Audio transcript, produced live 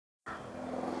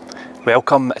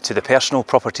Welcome to the personal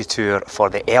property tour for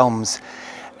the Elms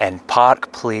in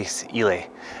Park Place, Elie.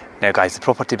 Now guys, the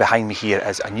property behind me here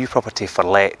is a new property for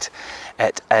let.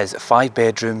 It is 5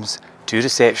 bedrooms, 2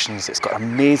 receptions, it's got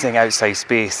amazing outside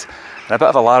space and a bit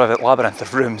of a labyrinth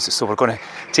of rooms, so we're going to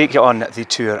take you on the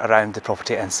tour around the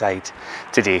property inside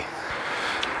today.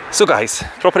 So guys,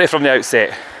 property from the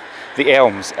outset, the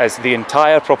Elms is the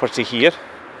entire property here,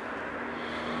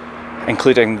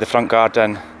 including the front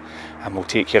garden, and we'll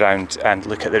take you around and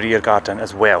look at the rear garden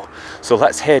as well. So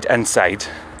let's head inside.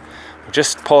 We'll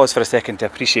just pause for a second to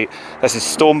appreciate this is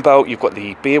stone built. You've got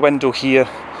the bay window here,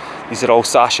 these are all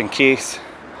sash and case,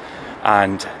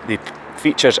 and the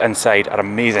features inside are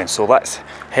amazing. So let's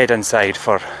head inside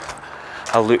for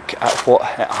a look at what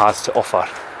it has to offer.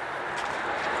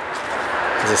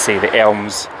 As I say, the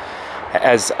Elms, it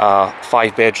is a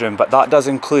 5 bedroom, but that does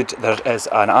include, there is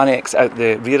an annex out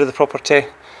the rear of the property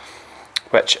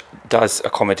which does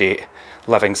accommodate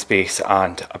living space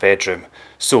and a bedroom.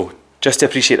 So just to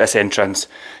appreciate this entrance,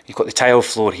 you've got the tile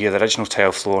floor here, the original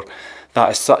tile floor. That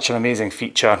is such an amazing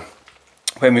feature.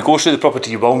 When we go through the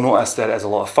property, you will notice there is a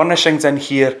lot of furnishings in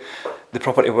here. The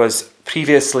property was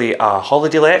previously a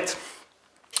holiday let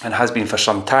and has been for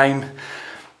some time,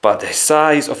 but the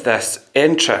size of this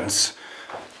entrance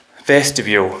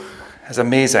vestibule is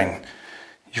amazing.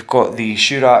 You've got the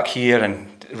shoe rack here and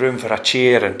room for a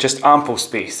chair and just ample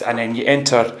space, and then you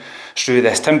enter through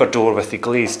this timber door with the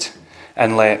glazed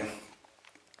inlet,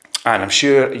 and I'm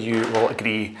sure you will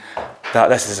agree that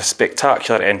this is a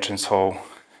spectacular entrance hall.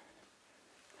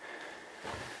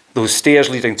 Those stairs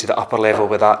leading to the upper level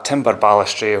with that timber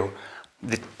balustrade,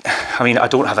 I mean, I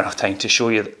don't have enough time to show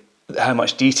you how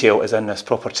much detail is in this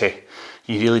property.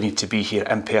 You really need to be here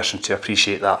in person to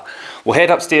appreciate that. We'll head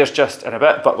upstairs just in a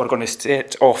bit, but we're going to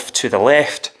set off to the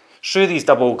left through these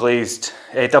double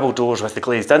doors with the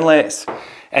glazed inlets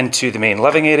into the main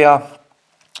living area.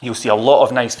 You'll see a lot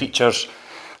of nice features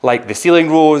like the ceiling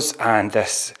rose and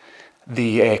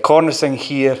the cornicing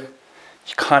here.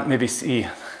 You can't maybe see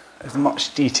as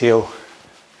much detail.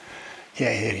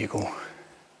 Yeah, there you go.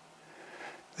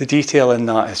 The detail in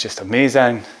that is just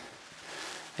amazing.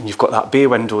 And you've got that bay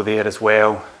window there as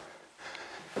well,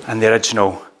 and the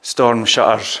original storm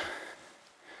shutters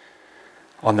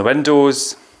on the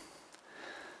windows.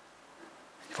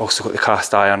 You've also got the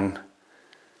cast iron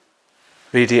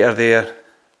radiator there,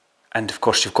 and of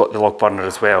course you've got the log burner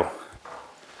as well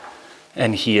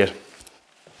in here.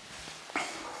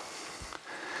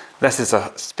 This is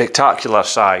a spectacular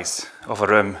size of a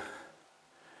room.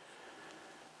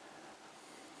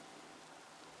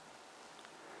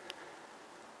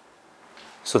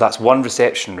 So that's one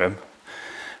reception room.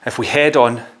 If we head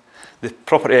on, the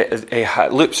property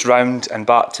loops round and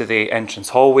back to the entrance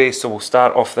hallway, so we'll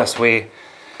start off this way.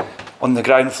 On the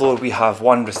ground floor we have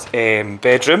one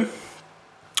bedroom,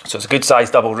 so it's a good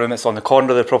sized double room. It's on the corner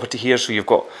of the property here, so you've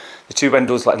got the 2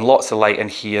 windows letting lots of light in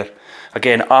here.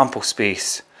 Again, ample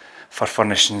space for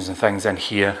furnishings and things in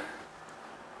here.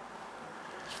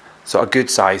 So a good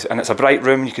size, and it's a bright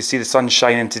room. You can see the sun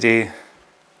shining today.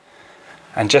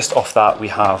 And just off that we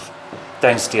have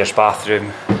downstairs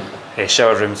bathroom,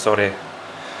 shower room, sorry. So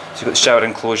you've got the shower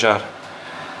enclosure.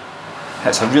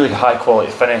 It's a really high quality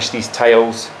finish, these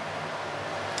tiles,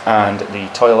 and the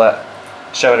toilet,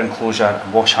 shower enclosure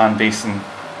and wash hand basin.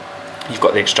 You've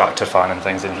got the extractor fan and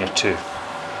things in here too.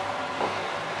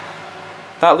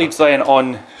 That leads then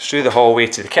on through the hallway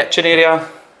to the kitchen area.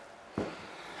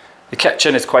 The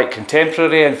kitchen is quite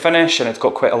contemporary in finish, and it's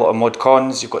got quite a lot of mod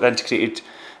cons. You've got the integrated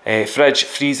fridge,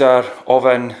 freezer,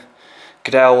 oven,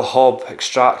 grill, hob,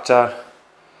 extractor.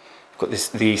 You've got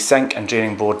the sink and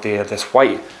draining board there, this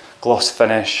white gloss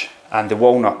finish and the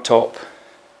walnut top,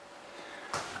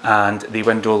 and the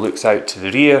window looks out to the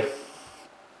rear.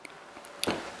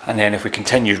 And then if we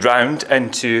continue round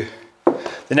into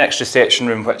the next reception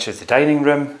room, which is the dining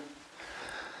room.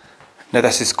 Now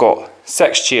this has got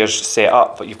 6 chairs set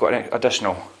up, but you've got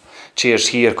additional chairs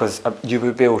here because you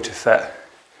will be able to fit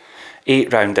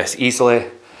 8 round this easily.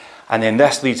 And then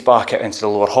this leads back out into the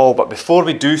lower hall, but before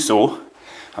we do so,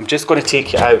 I'm just going to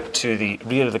take you out to the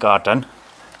rear of the garden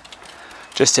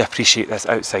just to appreciate this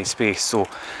outside space. So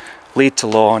laid to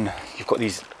lawn, you've got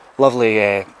these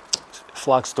lovely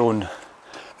flagstone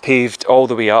paved all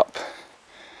the way up.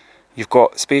 You've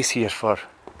got space here for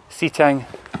seating.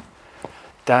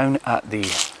 Down at the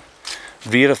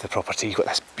rear of the property you've got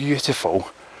this beautiful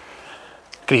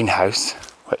greenhouse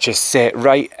which is set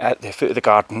right at the foot of the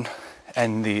garden,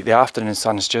 and the afternoon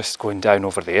sun's just going down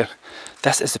over there.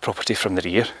 This is the property from the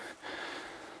rear,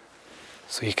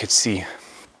 so you could see.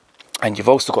 And you've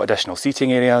also got additional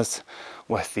seating areas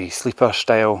with the sleeper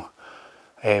style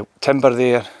timber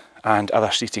there, and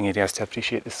other seating areas to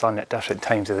appreciate the sun at different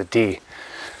times of the day.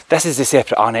 This is the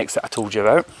separate annex that I told you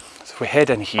about. So if we head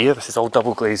in here, this is all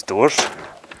double glazed doors.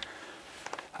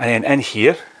 And then in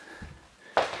here,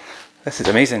 this is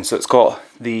amazing. So it's got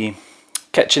the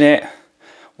kitchenette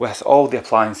with all the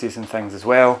appliances and things as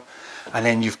well. And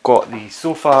then you've got the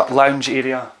sofa lounge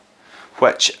area,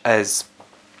 which is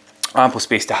ample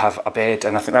space to have a bed.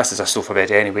 And I think this is a sofa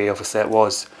bed anyway, obviously it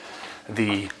was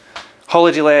the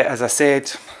holiday let, as I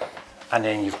said. And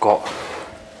then you've got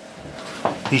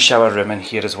the shower room in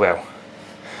here as well.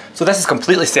 So this is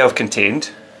completely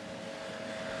self-contained,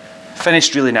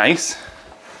 finished really nice.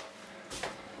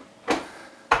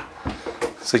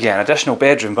 So yeah, an additional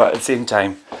bedroom, but at the same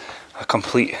time, a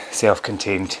complete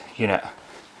self-contained unit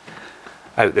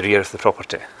out the rear of the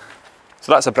property.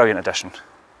 So that's a brilliant addition.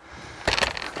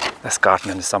 This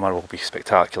garden in the summer will be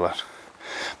spectacular.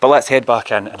 But let's head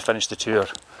back in and finish the tour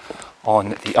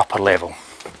on the upper level.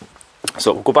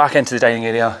 So we'll go back into the dining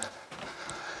area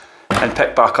and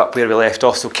pick back up where we left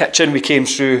off. So kitchen, we came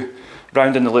through,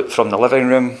 round in the loop from the living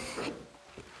room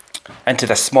into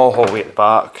this small hallway at the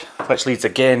back, which leads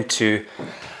again to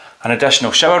an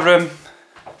additional shower room.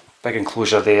 Big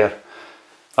enclosure there.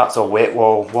 That's all wet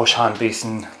wall, wash hand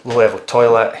basin, low level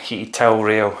toilet, heated towel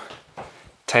rail,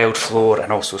 tiled floor,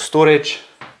 and also storage.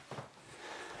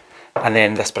 And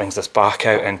then this brings us back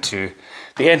out into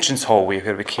the entrance hallway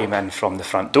where we came in from the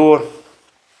front door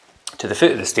to the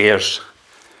foot of the stairs,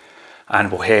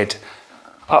 and we'll head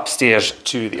upstairs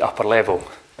to the upper level.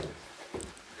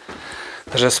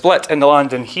 There's a split in the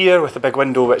landing here with a big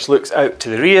window which looks out to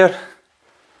the rear.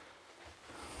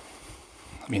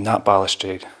 I mean, that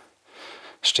balustrade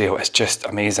strail is just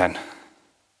amazing.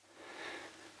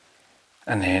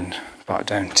 And then back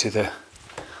down to the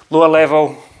lower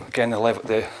level. Again,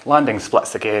 the landing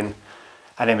splits again,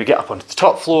 and then we get up onto the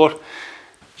top floor.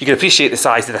 You can appreciate the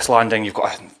size of this landing. You've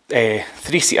got a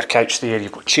three-seater couch there,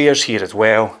 you've got chairs here as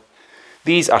well.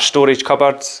 These are storage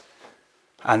cupboards,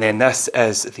 and then this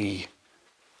is the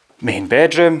main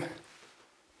bedroom.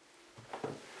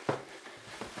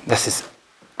 This is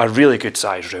a really good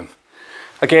sized room.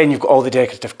 Again, you've got all the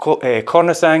decorative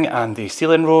cornicing and the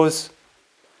ceiling rose.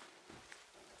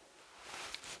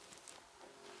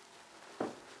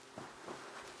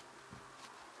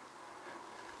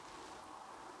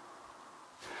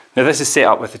 Now this is set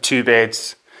up with the 2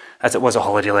 beds, as it was a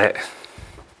holiday let.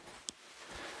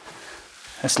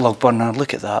 This log burner,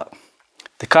 look at that.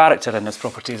 The character in this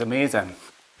property is amazing.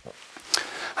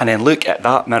 And then look at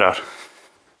that mirror.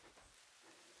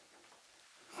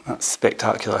 That's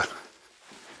spectacular.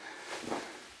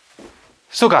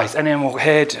 So guys, and then we'll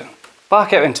head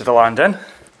back out into the landing. And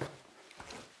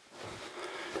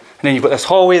then you've got this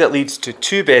hallway that leads to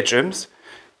 2 bedrooms.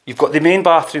 You've got the main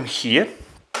bathroom here.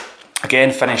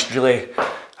 Again, finished really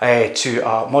to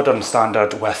a modern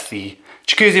standard with the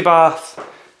jacuzzi bath.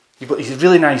 You've got these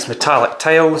really nice metallic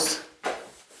tiles.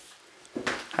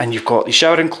 And you've got the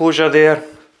shower enclosure there.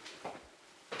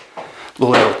 Low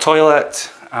level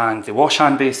toilet and the wash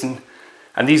hand basin.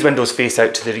 And these windows face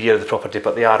out to the rear of the property,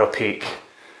 but they are opaque.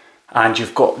 And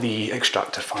you've got the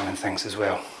extractor fan and things as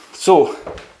well. So,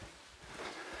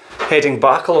 heading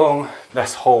back along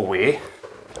this hallway,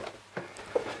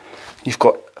 you've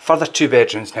got further 2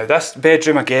 bedrooms. Now this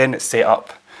bedroom again is set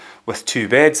up with 2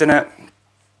 beds in it.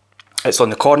 It's on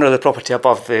the corner of the property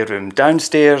above the room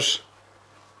downstairs.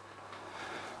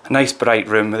 A nice bright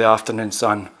room with the afternoon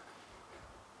sun.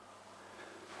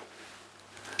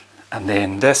 And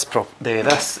then this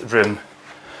room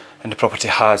in the property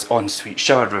has ensuite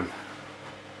shower room.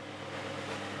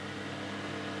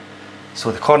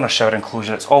 So the corner shower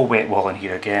enclosure, it's all wet wall in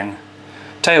here again.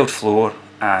 Tiled floor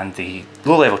and the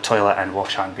low level toilet and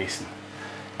wash hand basin.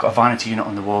 Got a vanity unit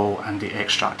on the wall and the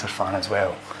extractor fan as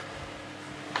well.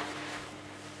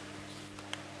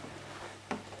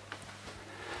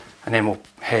 And then we'll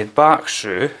head back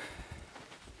through,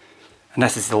 and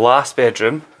this is the last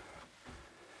bedroom,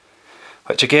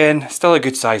 which again, still a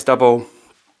good size double,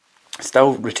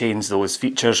 still retains those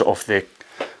features of the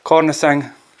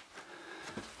cornicing.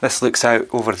 This looks out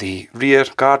over the rear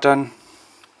garden,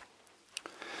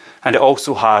 and it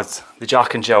also has the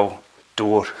Jack and Jill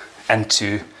door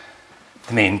into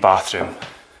the main bathroom.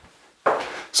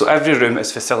 So every room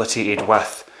is facilitated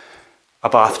with a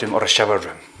bathroom or a shower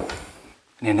room.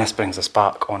 And then this brings us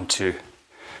back onto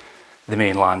the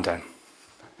main landing.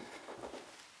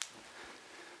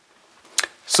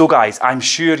 So guys, I'm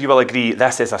sure you will agree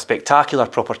this is a spectacular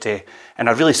property in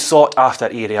a really sought after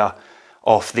area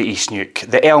of the East Neuk.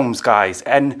 The Elms, guys,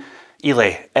 in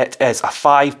Elie. It is a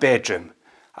 5 bedroom.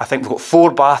 I think we've got 4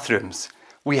 bathrooms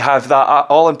We have that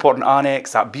all-important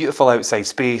annex, that beautiful outside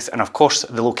space, and of course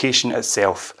the location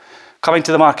itself. Coming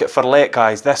to the market for let,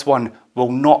 guys, this one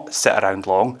will not sit around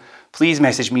long. Please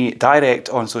message me direct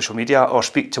on social media or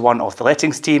speak to one of the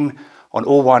lettings team on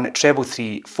 01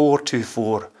 333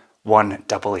 424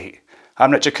 188.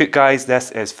 I'm Richard Cook, guys. This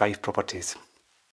is Fife Properties.